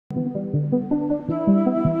Hello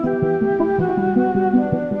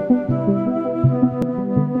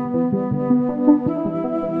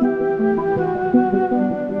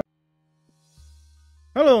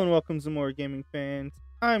and welcome to more gaming fans.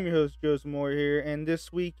 I'm your host Joe Moore here, and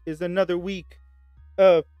this week is another week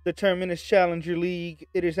of the Terminus Challenger League.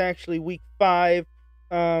 It is actually week 5.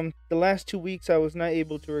 The last 2 weeks I was not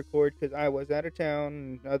able to record because I was out of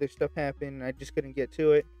town and other stuff happened. And I just couldn't get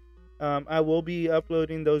to it. I will be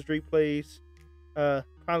uploading those replays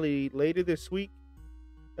probably later this week.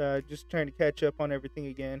 Just trying to catch up on everything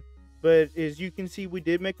again. But as you can see, we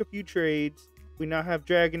did make a few trades. We now have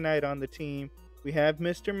Dragon Knight on the team. We have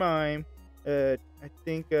Mr. Mime. I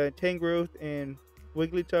think Tangrowth and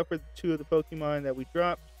Wigglytuff are two of the Pokemon that we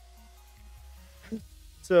dropped.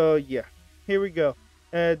 So yeah, here we go.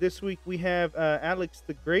 This week we have Alex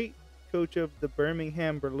the Great, coach of the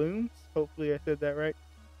Birmingham Brelooms. Hopefully I said that right.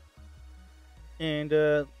 And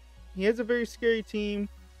he has a very scary team.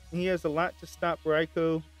 He has a lot to stop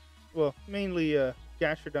Raikou. Well, mainly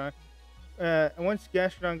Gastrodon. Once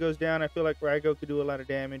Gastrodon goes down, I feel like Raikou could do a lot of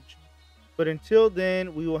damage. But until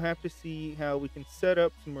then, we will have to see how we can set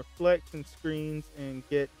up some reflects and screens and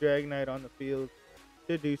get Dragonite on the field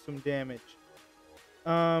to do some damage.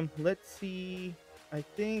 Let's see. I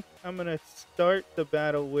think I'm going to start the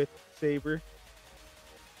battle with Saber.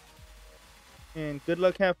 And good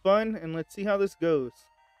luck, have fun, and let's see how this goes.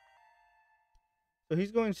 So he's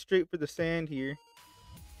going straight for the sand here.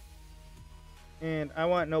 And I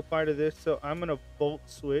want no part of this, so I'm going to Volt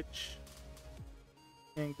Switch.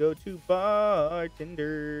 And go to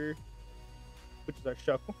Bartender, which is our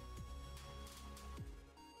Shuckle.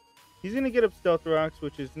 He's going to get up Stealth Rocks,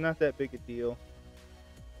 which is not that big a deal.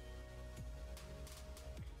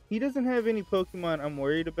 He doesn't have any Pokemon I'm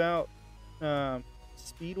worried about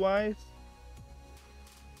speed-wise.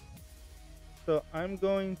 So I'm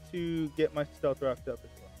going to get my Stealth Rocks up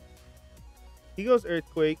as well. He goes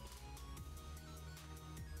Earthquake.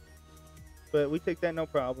 But we take that no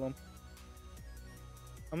problem.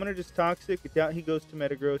 I'm going to just Toxic. I doubt he goes to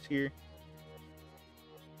Metagross here.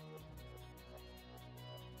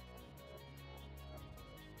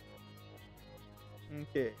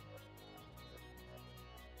 Okay.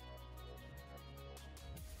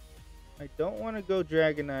 I don't want to go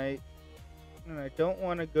Dragonite. And I don't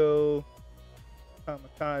want to go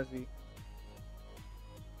Kamikaze.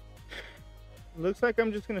 Looks like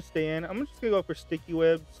I'm just going to stay in. I'm just going to go for Sticky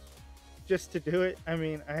Webs. Just to do it. I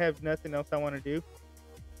mean, I have nothing else I want to do.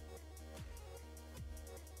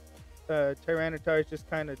 Tyranitar is just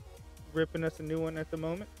kind of ripping us a new one at the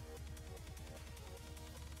moment.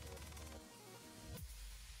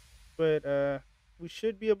 But we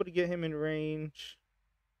should be able to get him in range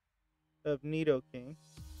of Nidoking.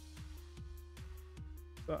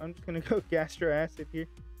 So I'm just going to go Gastro Acid here.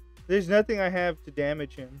 There's nothing I have to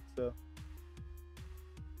damage him, so.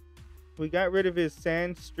 We got rid of his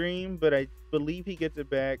Sand Stream, but I believe he gets it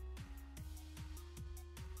back.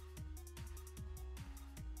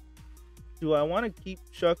 Do I want to keep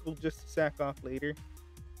Shuckle just to sack off later?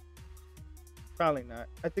 Probably not.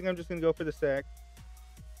 I think I'm just going to go for the sack.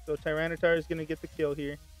 So Tyranitar is going to get the kill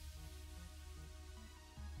here.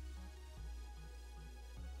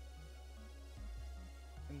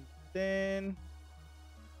 And then...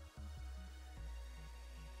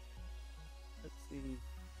 let's see.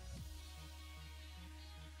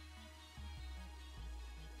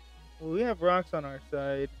 Well, we have rocks on our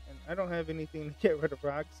side, and I don't have anything to get rid of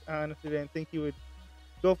rocks. I honestly didn't think he would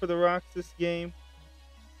go for the rocks this game.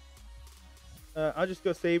 I'll just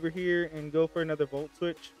go Saber here and go for another Volt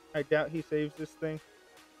Switch. I doubt he saves this thing.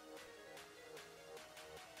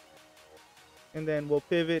 And then we'll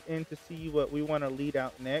pivot in to see what we want to lead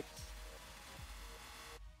out next.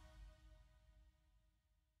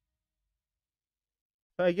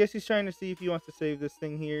 So I guess he's trying to see if he wants to save this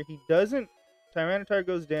thing here. He doesn't. Tyranitar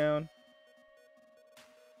goes down.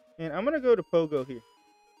 And I'm going to go to Pogo here.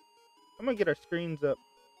 I'm going to get our screens up.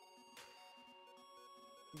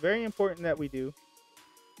 Very important that we do.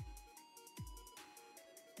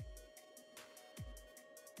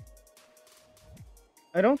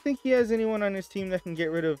 I don't think he has anyone on his team that can get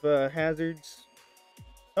rid of hazards.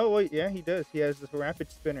 Oh, wait, yeah, he does. He has the Rapid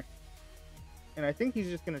Spinner. And I think he's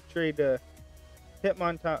just going to trade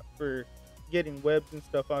Hitmontop for getting webs and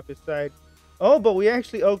stuff off his side. Oh, but we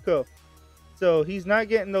actually Oko. So he's not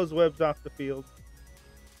getting those webs off the field.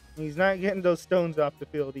 He's not getting those stones off the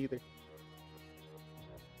field either.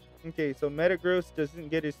 Okay, so Metagross doesn't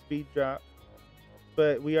get his speed drop.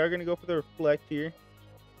 But we are going to go for the Reflect here.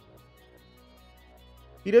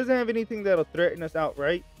 He doesn't have anything that'll threaten us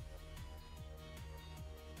outright.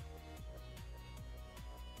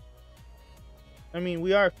 I mean,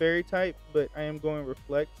 we are fairy type, but I am going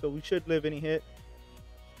reflect, so we should live any hit.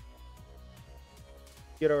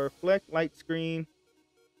 Get our reflect light screen.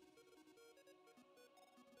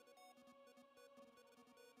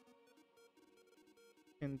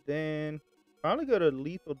 And then probably go to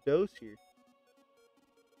lethal dose here.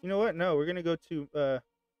 You know what? No, we're gonna go to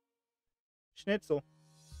Schnitzel.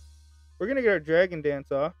 We're gonna get our dragon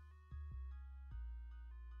dance off.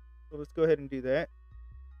 So let's go ahead and do that.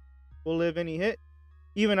 We'll live any hit.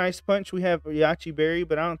 Even Ice Punch, we have Yachi Berry,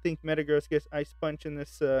 but I don't think Metagross gets Ice Punch in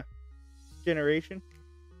this generation.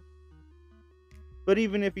 But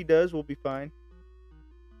even if he does, we'll be fine.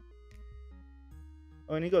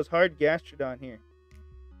 Oh, and he goes hard Gastrodon here.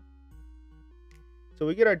 So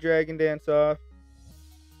we get our Dragon Dance off.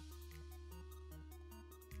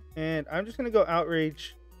 And I'm just going to go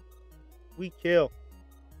Outrage. We kill.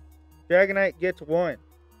 Dragonite gets 1.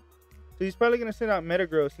 So he's probably going to send out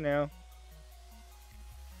Metagross now.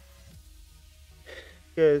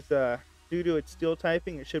 Because due to its steel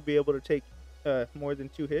typing, it should be able to take more than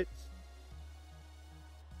 2 hits.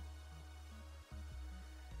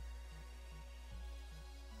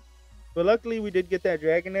 But luckily we did get that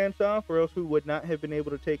Dragon Dance off, or else we would not have been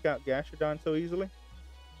able to take out Gastrodon so easily.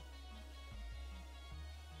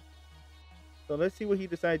 So let's see what he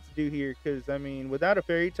decides to do here, because, I mean, without a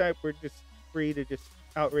Fairy type, we're just free to just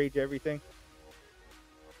outrage everything.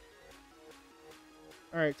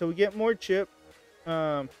 Alright, so we get more chip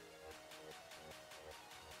due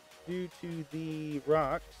to the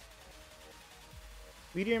rocks.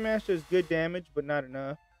 Meteor Mash does good damage, but not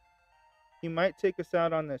enough. He might take us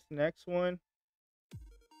out on this next one.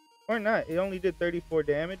 Or not. It only did 34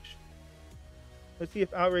 damage. Let's see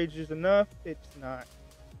if Outrage is enough. It's not.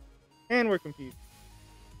 And we're confused.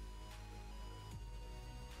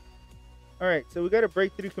 Alright, so we got to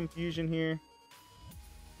break through confusion here.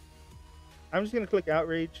 I'm just going to click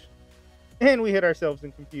Outrage. And we hit ourselves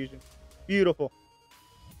in confusion. Beautiful.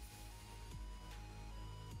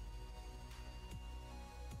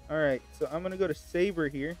 Alright, so I'm going to go to Saber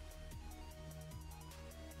here.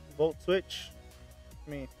 Volt Switch.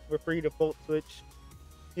 I mean, we're free to Volt Switch.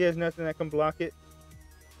 He has nothing that can block it.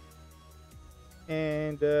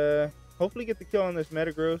 And hopefully get the kill on this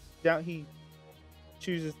Metagross. Doubt he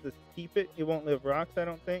chooses to keep it. It won't live rocks, I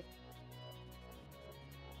don't think.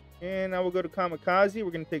 And I will go to Kamikaze.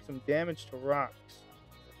 We're going to take some damage to rocks.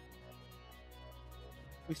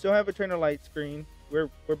 We still have Eternal Light Screen. We're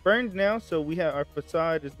burned now, so we have our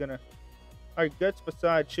Facade is going to... Our Guts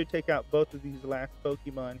Facade should take out both of these last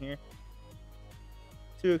Pokemon here.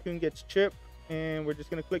 Suicune gets Chip, and we're just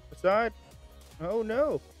going to click Facade. Oh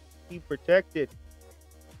no, he protected.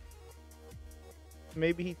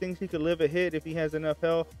 Maybe he thinks he could live a hit if he has enough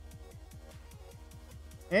health.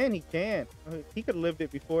 And he can. He could have lived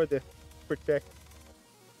it before the protect.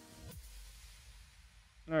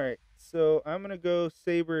 Alright, so I'm going to go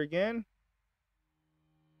Saber again.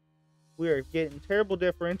 We are getting terrible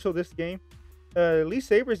differential this game. At least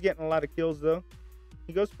Saber's getting a lot of kills, though.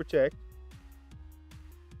 He goes Protect.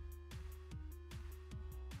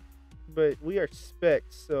 But we are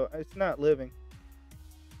Specs, so it's not living.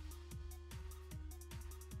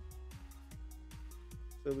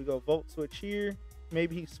 So we go Volt Switch here.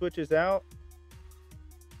 Maybe he switches out.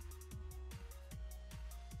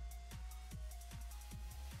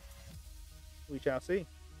 We shall see.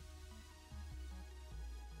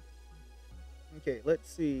 Okay, let's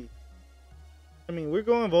see. I mean, we're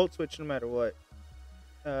going Volt Switch no matter what.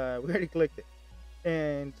 We already clicked it.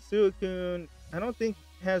 And Suicune, I don't think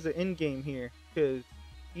has an end game here, because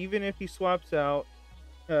even if he swaps out,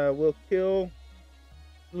 we'll kill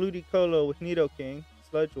Ludicolo with Nidoking,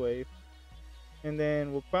 Sludge Wave, and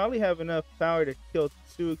then we'll probably have enough power to kill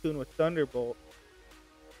Suicune with Thunderbolt.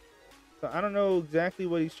 So I don't know exactly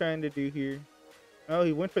what he's trying to do here. Oh,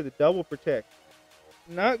 he went for the double protect.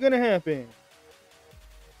 Not gonna happen.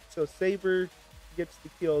 So Saber gets the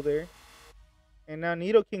kill there. And now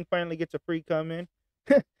Nidoking finally gets a free come in.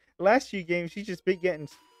 Last few games, she's just been getting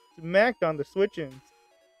smacked on the switch-ins.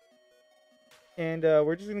 And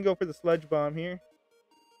we're just going to go for the Sludge Bomb here.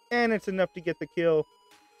 And it's enough to get the kill.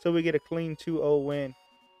 So we get a clean 2-0 win.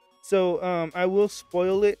 So I will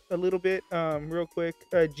spoil it a little bit real quick.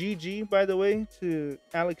 GG, by the way, to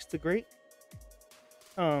Alex the Great.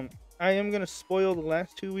 I am going to spoil the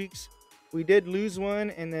last 2 weeks. We did lose one,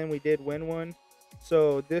 and then we did win one.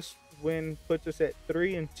 So this win puts us at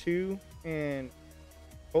 3-2, and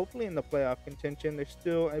hopefully in the playoff contention. There's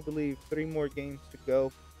still, I believe, 3 more games to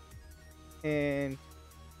go. And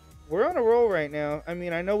we're on a roll right now. I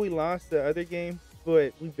mean, I know we lost the other game,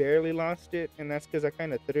 but we barely lost it, and that's because I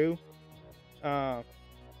kind of threw.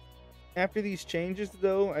 After these changes,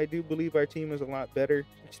 though, I do believe our team is a lot better,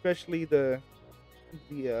 especially the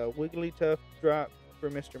Wigglytuff drop for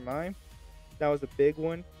Mr. Mime. That was a big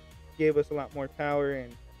one. Gave us a lot more power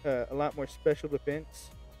and a lot more special defense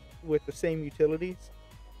with the same utilities.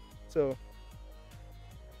 So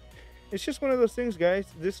it's just one of those things, guys.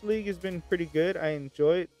 This league has been pretty good. I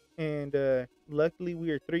enjoy it, and luckily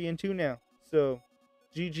we are 3-2 now. So,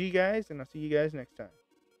 GG, guys, and I'll see you guys next time.